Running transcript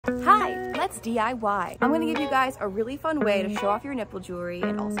Hi, let's DIY. I'm gonna give you guys a really fun way to show off your nipple jewelry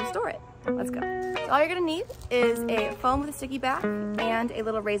and also store it. Let's go. So all you're gonna need is a foam with a sticky back and a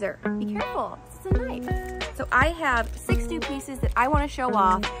little razor. Be careful, this is a knife. So I have 6 new pieces that I wanna show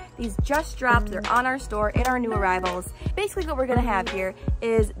off. These just dropped, they're on our store in our new arrivals. Basically what we're gonna have here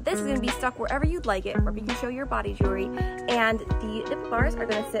is this is gonna be stuck wherever you'd like it, wherever you can show your body jewelry, and the nipple bars are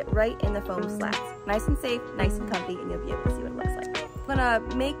gonna sit right in the foam slats. Nice and safe, nice and comfy, and you'll be able to see what it looks like. I'm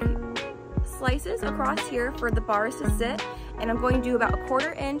gonna make slices across here for the bars to sit, and I'm going to do about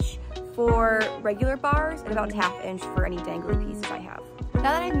 1/4 inch for regular bars and about 1/2 inch for any dangly pieces I have.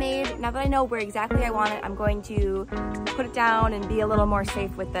 Now that I know where exactly I want it, I'm going to put it down and be a little more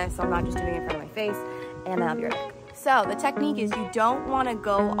safe with this, so I'm not just doing it in front of my face, and then I'll be right back. So the technique is you don't want to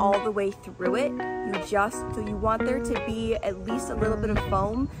go all the way through it. You want there to be at least a little bit of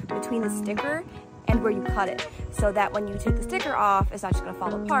foam between the sticker and where you cut it, so that when you take the sticker off, it's not just going to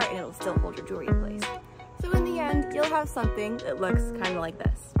fall apart and it'll still hold your jewelry in place. So in the end, you'll have something that looks kind of like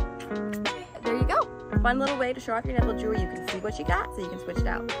this. There you go. Fun little way to show off your nipple jewelry. You can see what you got so you can switch it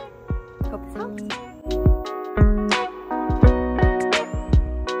out. Hope this helps.